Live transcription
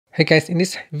Hey guys, in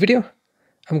this video,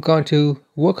 I'm going to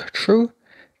walk through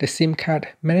the SIM card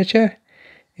manager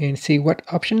and see what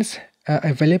options are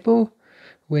available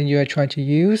when you are trying to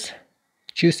use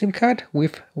dual SIM card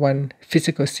with one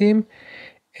physical SIM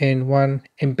and one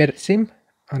embedded SIM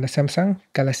on the Samsung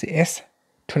Galaxy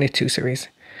S22 series.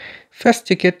 First,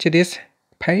 to get to this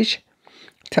page,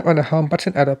 tap on the home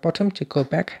button at the bottom to go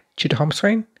back to the home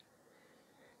screen.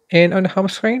 And on the home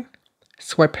screen,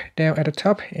 swipe down at the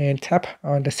top and tap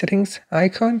on the settings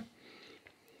icon.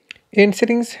 In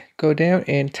settings, go down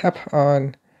and tap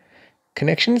on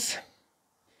connections.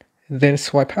 Then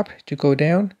swipe up to go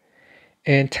down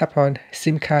and tap on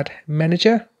SIM card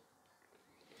manager.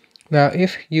 Now,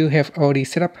 if you have already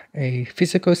set up a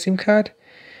physical SIM card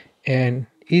and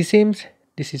eSIMs,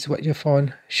 this is what your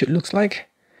phone should look like.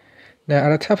 Now, at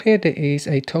the top here, there is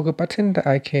a toggle button that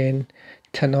I can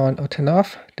turn on or turn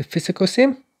off the physical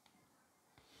SIM.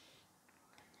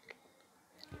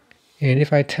 And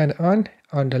if I turn it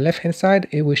on the left hand side,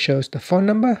 it will show the phone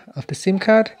number of the SIM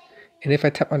card. And if I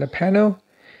tap on the panel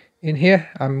in here,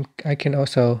 I can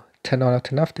also turn on or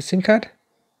turn off the SIM card.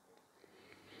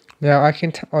 Now I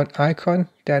can tap on icon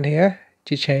down here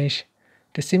to change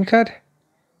the SIM card.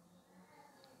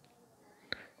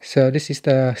 So this is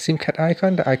the SIM card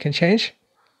icon that I can change.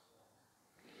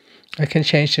 I can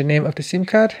change the name of the SIM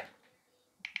card,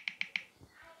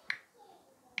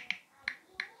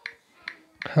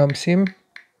 home SIM,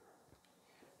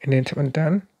 and then tap on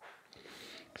done.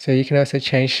 So you can also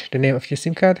change the name of your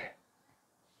SIM card.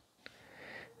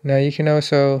 Now you can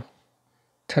also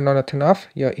turn on or turn off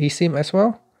your eSIM as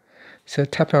well. So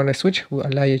tapping on the switch will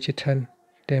allow you to turn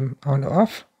them on or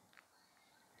off.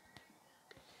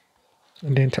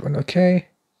 And then tap on OK.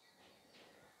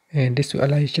 And this will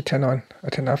allow you to turn on or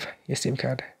turn off your SIM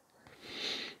card.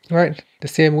 Alright, the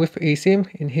same with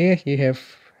eSIM. In here you have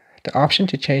the option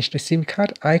to change the SIM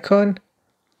card icon.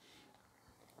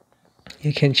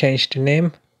 You can change the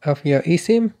name of your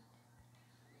eSIM.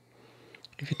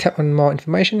 If you tap on more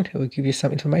information, it will give you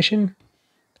some information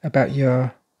about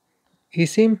your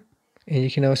eSIM. And you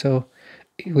can also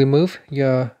remove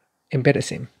your embedded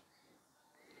SIM.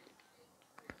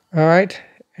 Alright,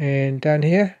 and down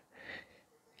here,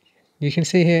 you can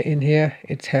see here in here,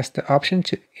 it has the option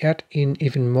to add in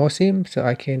even more SIM. So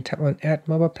I can tap on add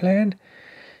mobile plan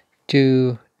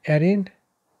to add in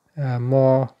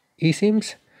more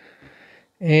eSIMs.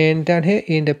 And down here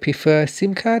in the prefer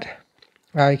SIM card,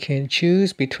 I can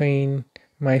choose between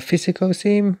my physical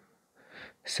SIM.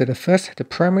 So the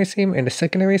primary SIM and the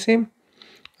secondary SIM.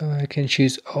 I can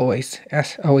choose always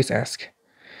ask.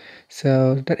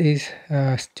 So that is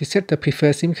to set the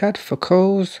preferred SIM card for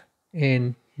calls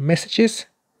and messages.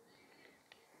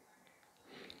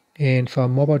 And for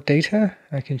mobile data,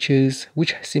 I can choose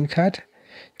which SIM card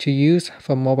to use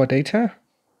for mobile data.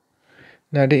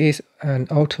 Now there is an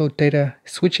auto data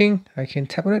switching. I can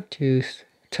tap on it to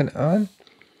turn it on.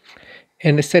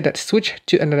 And set that switch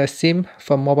to another SIM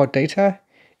for mobile data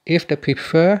if the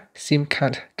preferred SIM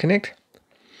can't connect.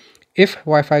 If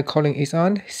Wi-Fi calling is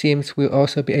on, SIMs will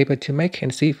also be able to make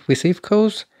and receive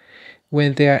calls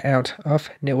when they are out of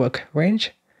network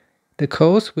range. The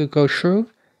calls will go through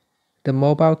the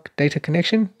mobile data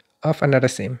connection of another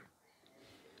SIM.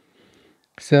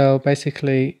 So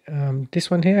basically,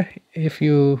 this one here, if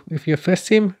your first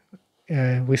SIM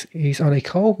is on a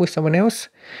call with someone else,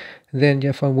 then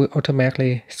your phone will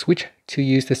automatically switch to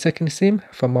use the second SIM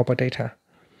for mobile data.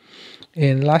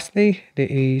 And lastly, there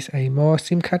is a more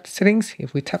SIM card settings.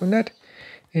 If we tap on that,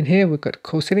 in here we've got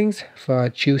call settings for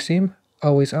dual SIM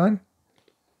always on.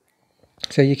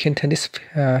 So you can turn this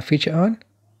feature on.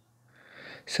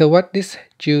 So what this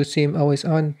dual SIM always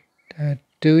on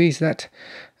do is that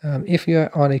if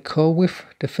you're on a call with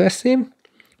the first SIM,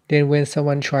 then when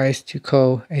someone tries to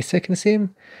call a second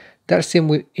SIM, that SIM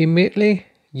will immediately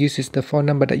uses the phone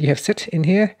number that you have set in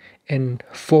here and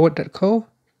forward that call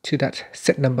to that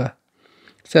set number.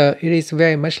 So it is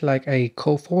very much like a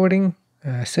call forwarding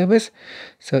service.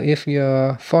 So if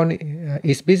your phone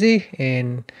is busy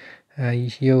and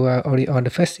you are already on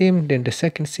the first SIM, then the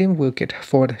second SIM will get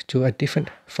forwarded to a different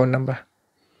phone number.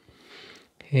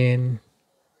 And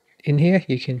in here,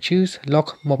 you can choose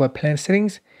lock mobile plan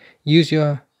settings. Use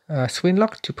your screen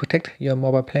lock to protect your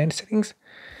mobile plan settings.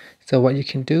 So what you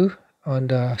can do on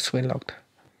the screen lock.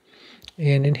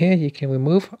 And in here, you can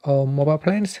remove all mobile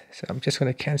plans. So I'm just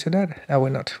going to cancel that. I will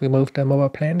not remove the mobile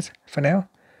plans for now.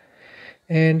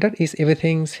 And that is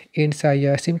everything inside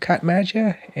your SIM card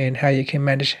manager and how you can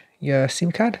manage your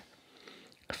SIM card.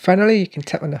 Finally, you can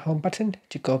tap on the home button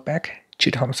to go back to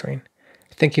the home screen.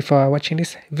 Thank you for watching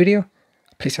this video.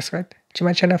 Please subscribe to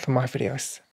my channel for more videos.